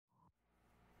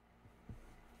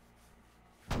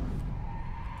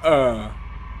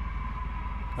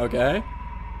Okay.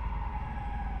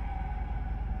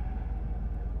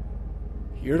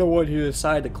 You're the one who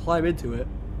decided to climb into it.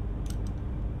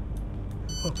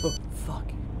 Oh,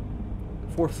 fuck.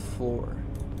 4th floor.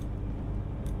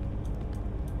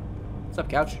 What's up,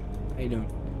 couch? How you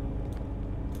doing?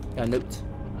 Got a note.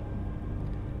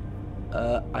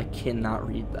 I cannot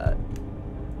read that.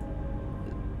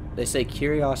 They say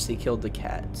curiosity killed the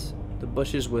cat. The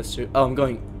bushes whispered. Oh, I'm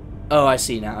going. Oh, I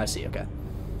see now. I see. Okay.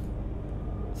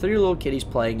 3 little kitties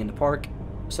playing in the park.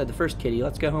 Said the first kitty,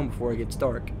 "Let's go home before it gets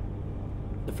dark."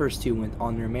 The first 2 went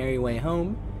on their merry way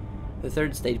home. The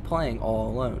 3rd stayed playing all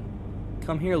alone.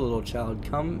 "Come here, little child.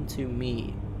 Come to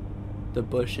me." The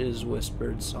bushes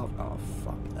whispered soft. Oh,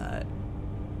 fuck that.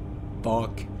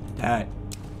 Fuck that.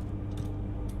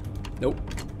 Nope.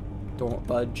 Don't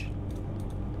budge.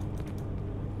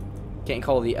 Can't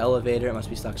call the elevator. It must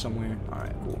be stuck somewhere.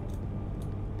 Alright, cool.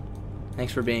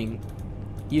 Thanks for being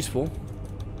useful.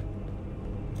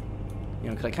 You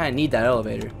know, because I kind of need that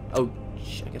elevator. Oh,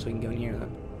 I guess we can go in here then.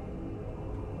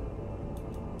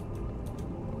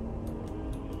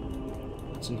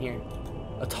 What's in here?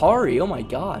 Atari, oh my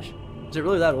gosh. Is it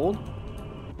really that old?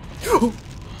 Oh,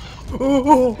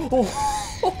 oh, oh,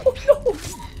 oh no!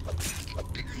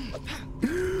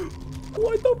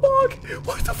 What the fuck?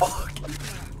 What the fuck?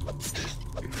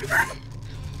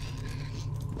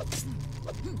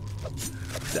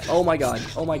 Oh my god,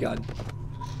 oh my god.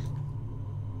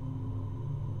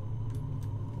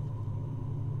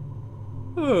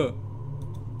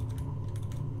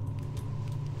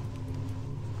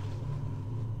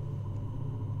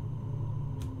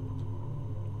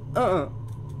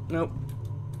 Nope.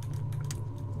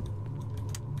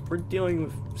 We're dealing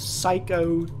with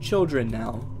psycho children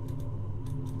now.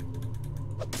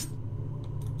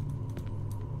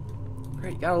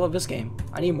 Great, gotta love this game.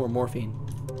 I need more morphine.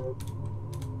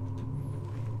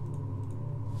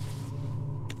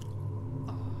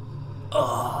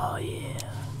 Oh, yeah.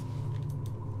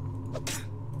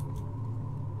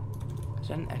 Is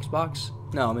that an Xbox?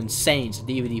 No, I'm insane. It's a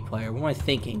DVD player. What am I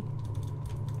thinking?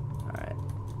 Alright.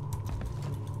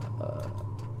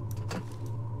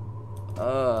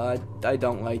 I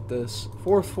don't like this.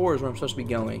 4th floor is where I'm supposed to be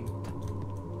going.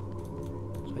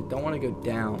 So I don't want to go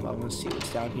down, but I want to see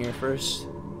what's down here first.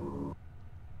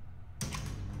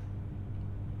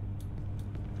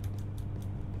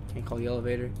 Can't call the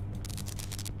elevator.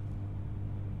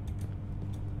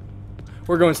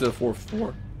 We're going to the 4th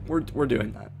floor. We're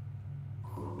doing that.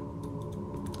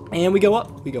 And we go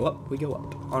up. We go up. We go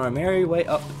up. On our merry way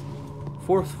up.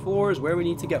 4th floor is where we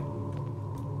need to go.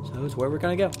 So it's where we're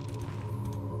gonna go.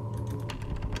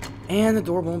 And the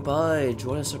door won't budge.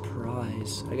 What a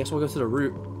surprise. I guess we'll go to the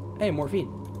root. Hey,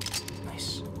 morphine.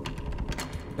 Nice.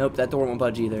 Nope, that door won't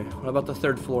budge either. What about the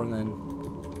 3rd floor then?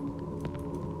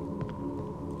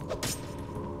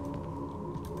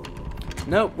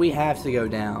 Nope, we have to go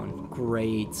down.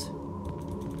 Great.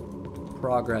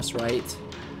 Progress, right?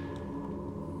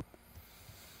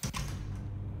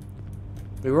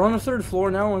 We were on the 3rd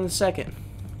floor, now we're on the 2nd.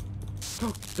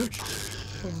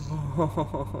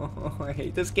 Oh, I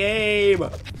hate this game. I'm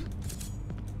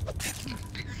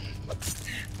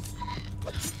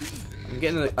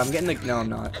getting the, no I'm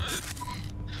not.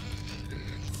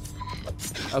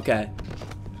 Okay.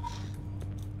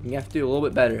 You have to do a little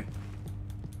bit better.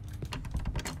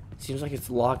 Seems like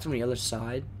it's locked from the other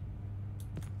side.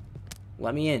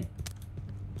 Let me in.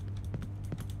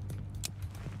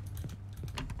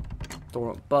 Door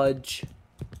won't budge.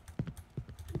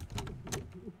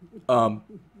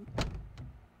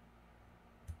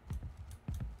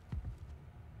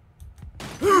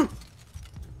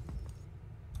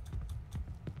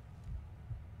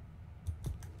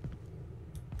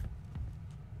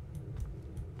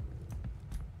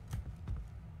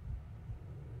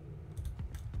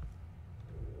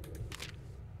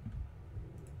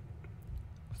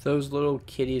 Those little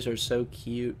kitties are so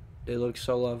cute. They look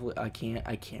so lovely. I can't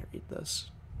read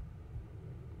this.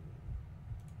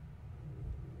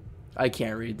 I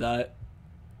can't read that.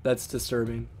 That's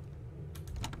disturbing.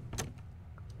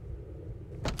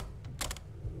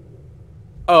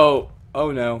 Oh,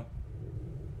 oh no.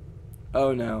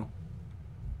 Oh no.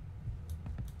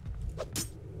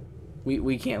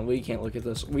 We can't look at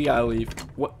this. We gotta leave.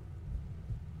 What?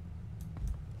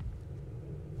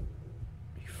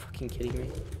 Are you fucking kidding me?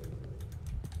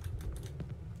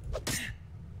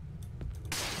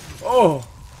 Oh.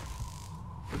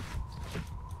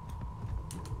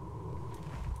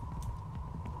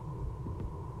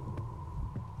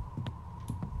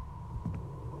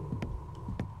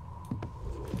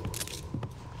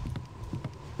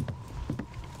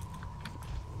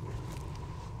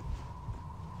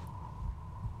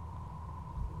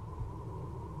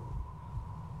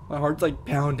 My heart's like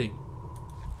pounding.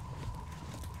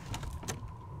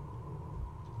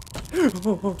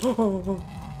 Oh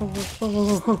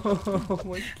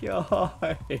my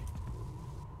god.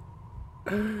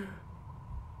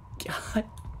 God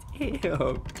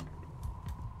damn.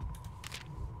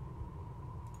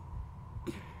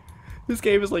 This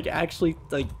game is like actually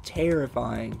like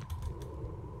terrifying.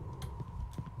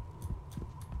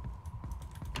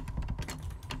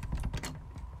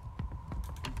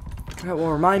 Alright,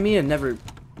 well, remind me of never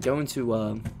going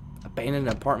to abandoned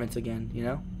apartments again, you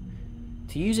know?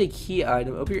 To use a key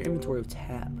item, open your inventory with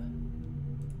tab.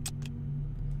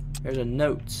 There's a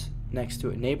note next to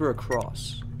it. Neighbor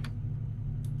across.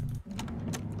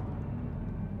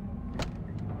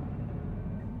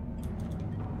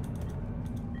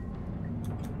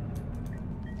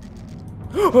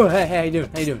 Oh, hey, how you doing?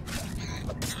 How you doing?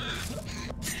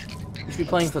 You should be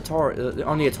playing with Atari,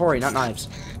 on the Atari, not knives.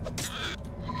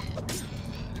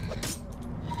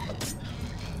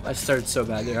 I started so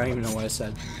bad there. I don't even know what I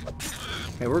said.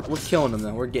 Hey, we're killing them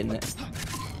though. We're getting it.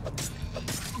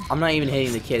 I'm not even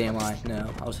hitting the kid, am I? No,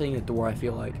 I was hitting the door. I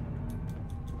feel like.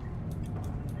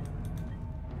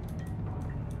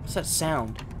 What's that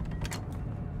sound?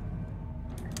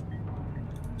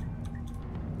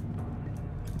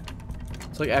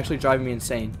 It's like actually driving me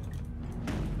insane.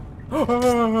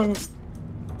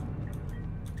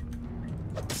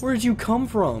 Where did you come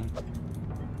from?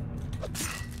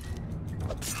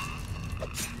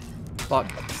 Fuck.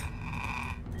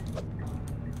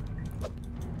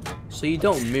 So you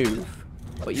don't move,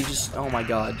 but you just, oh my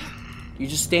god. You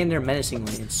just stand there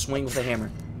menacingly and swing with a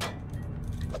hammer.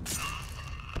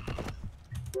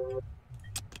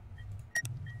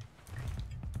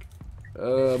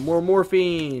 More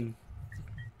morphine.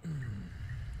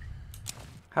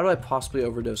 How do I possibly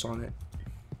overdose on it?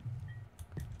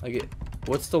 Like,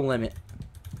 what's the limit?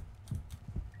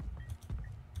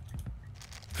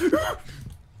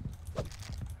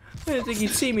 I didn't think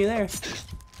you'd see me there.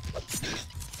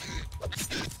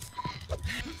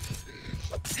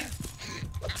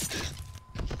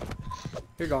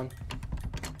 You're gone.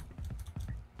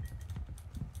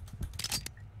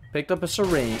 Picked up a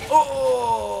syringe.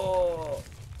 Oh!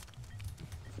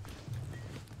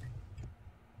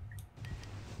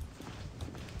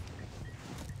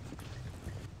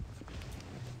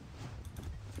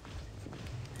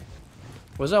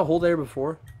 Was that hole there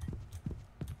before?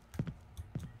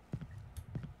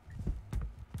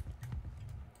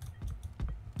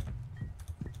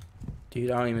 Dude,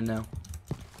 I don't even know.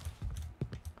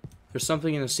 There's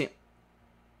something in the scene.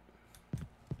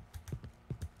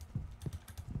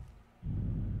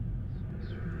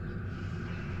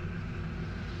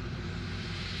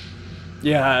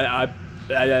 Yeah,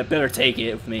 I better take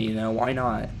it with me, you know, why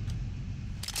not?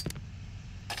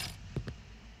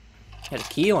 Had a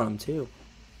key on him, too.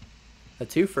 A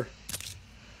twofer.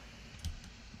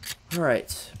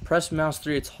 Alright, press mouse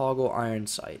 3 to toggle iron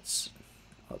sights.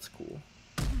 Oh, that's cool.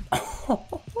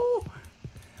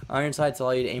 Iron sights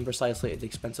allow you to aim precisely at the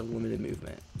expense of limited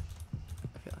movement.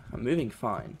 Okay, I'm moving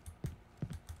fine.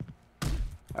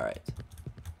 Alright.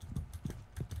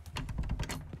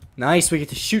 Nice, we get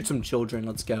to shoot some children.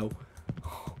 Let's go.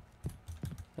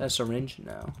 That a syringe?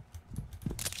 No.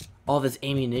 All this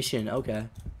ammunition. Okay.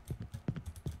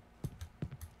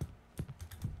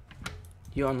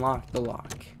 You unlock the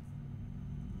lock.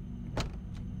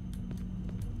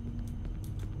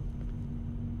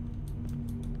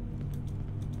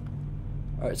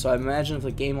 Alright, so I imagine with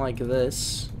a game like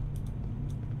this,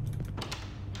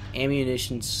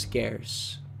 ammunition's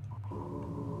scarce.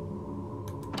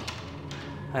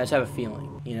 I just have a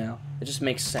feeling, you know? It just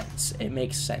makes sense. It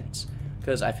makes sense.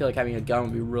 Because I feel like having a gun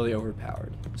would be really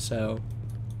overpowered. So,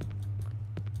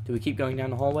 do we keep going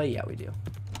down the hallway? Yeah, we do.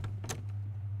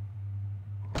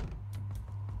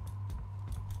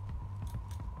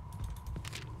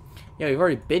 Yeah, we've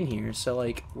already been here, so,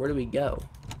 like, where do we go?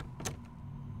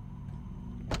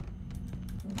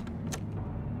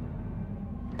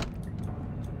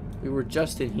 We were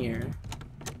just in here.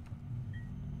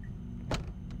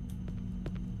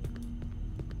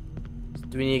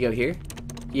 Do we need to go here?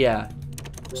 Yeah.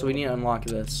 So we need to unlock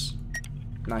this.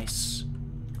 Nice.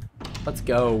 Let's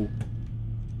go.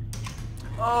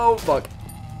 Oh, fuck.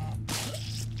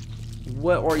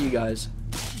 What are you guys?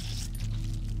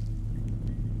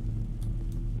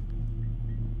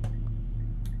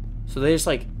 So they just,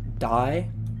 like, die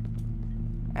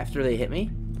after they hit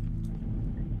me?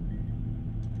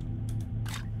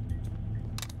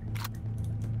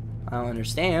 I don't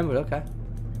understand, but okay.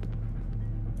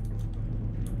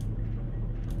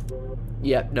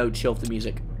 Yep, no, chill with the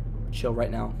music. Chill right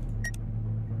now.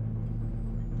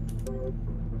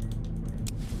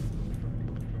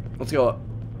 Let's go up.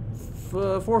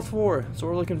 Fourth floor. That's what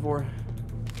we're looking for.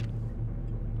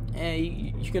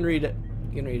 Hey, you can read it.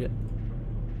 You can read it.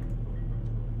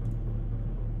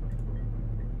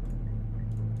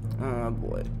 Oh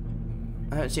boy.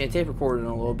 I haven't seen a tape recorder in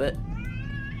a little bit.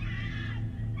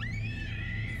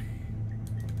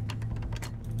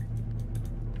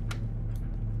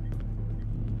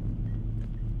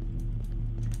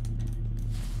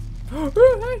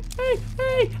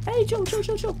 Hey, chill.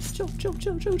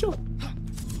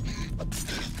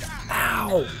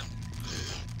 Ow!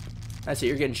 That's it,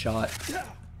 you're getting shot.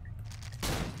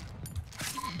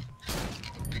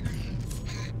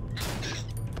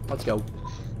 Let's go.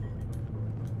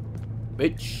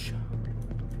 Bitch.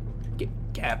 Get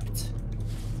gapped.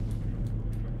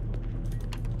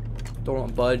 Don't want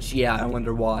to budge. Yeah, I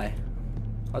wonder why.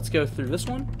 Let's go through this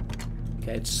one.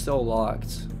 Okay, it's still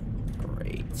locked.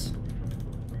 Great.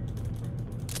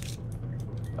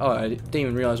 Oh, I didn't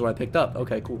even realize what I picked up.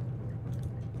 Okay, cool.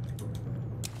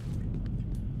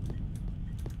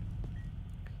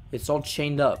 It's all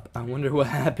chained up. I wonder what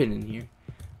happened in here.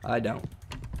 I don't.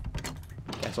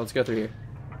 Okay, so let's go through here.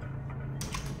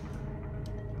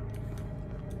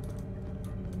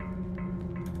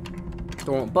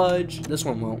 Door won't budge. This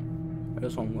one won't.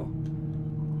 This one will.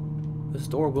 This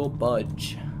door will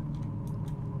budge.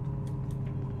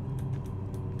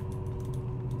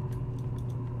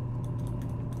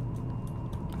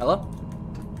 Hello?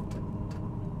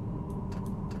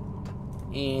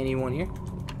 Anyone here?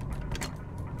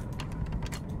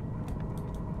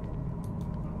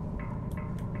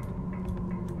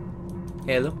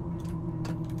 Hello?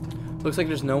 Looks like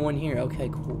there's no one here. Okay,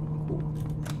 cool.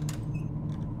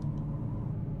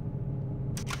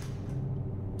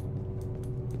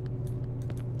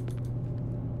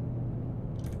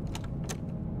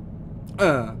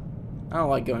 I don't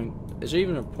like going. Is there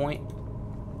even a point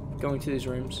going to these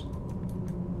rooms?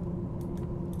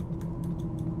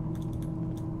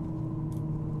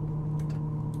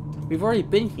 We've already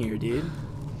been here, dude.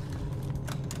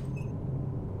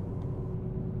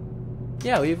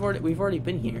 Yeah, we've already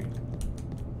been here.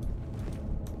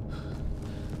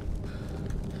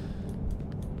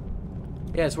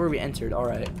 Yeah, it's where we entered. All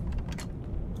right.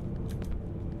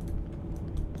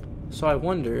 So I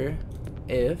wonder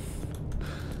if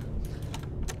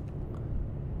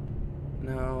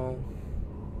no.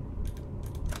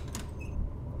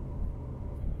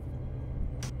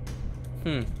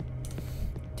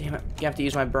 Damn it! You have to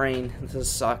use my brain. This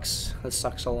sucks. This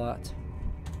sucks a lot.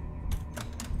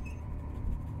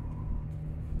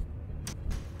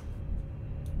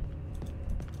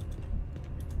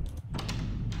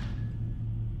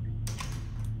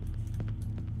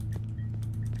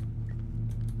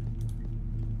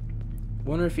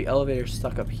 Wonder if the elevator's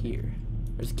stuck up here.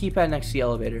 There's a keypad next to the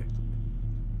elevator.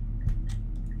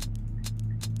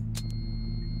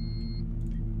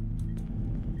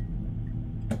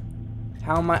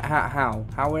 How am I?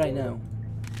 How would I know?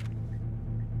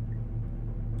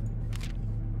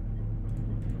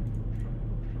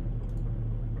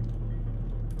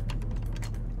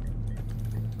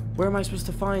 Where am I supposed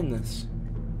to find this?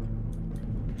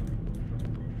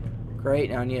 Great,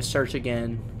 now I need to search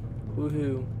again.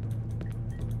 Woohoo.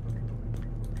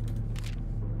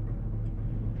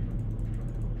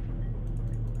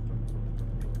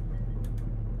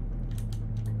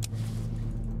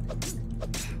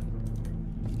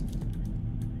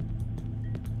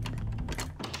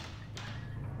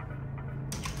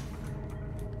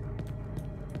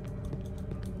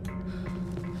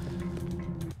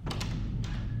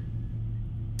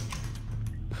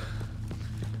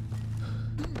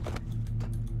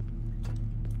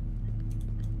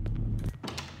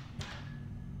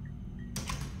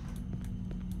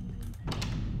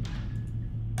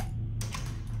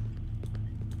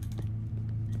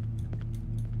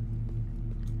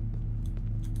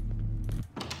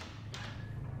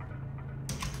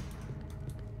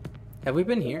 Have we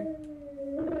been here?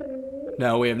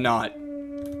 No, we have not.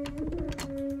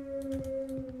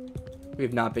 We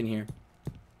have not been here.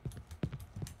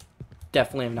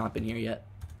 Definitely have not been here yet.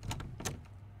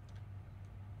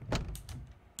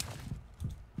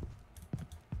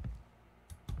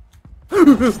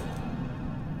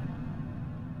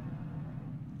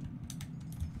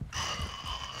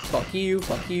 Fuck you,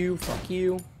 fuck you, fuck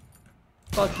you.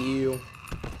 Fuck you.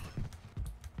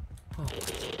 Oh.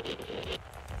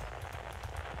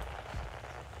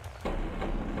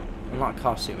 Not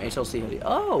costume, HLC hoodie.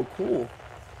 Oh, cool.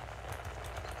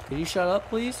 Could you shut up,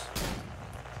 please?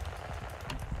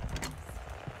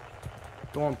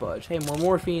 Don't budge. Hey, more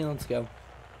morphine. Let's go.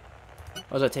 Oh,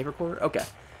 was that a tape recorder? Okay.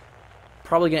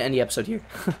 Probably gonna end the episode here.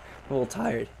 I'm a little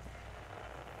tired.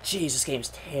 Jeez, this game's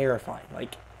terrifying.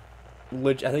 Like,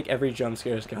 I think every jump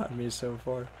scare has gotten me so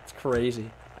far. It's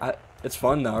crazy. It's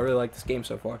fun, though. I really like this game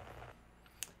so far.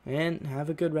 And have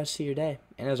a good rest of your day.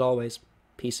 And as always,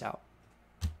 peace out.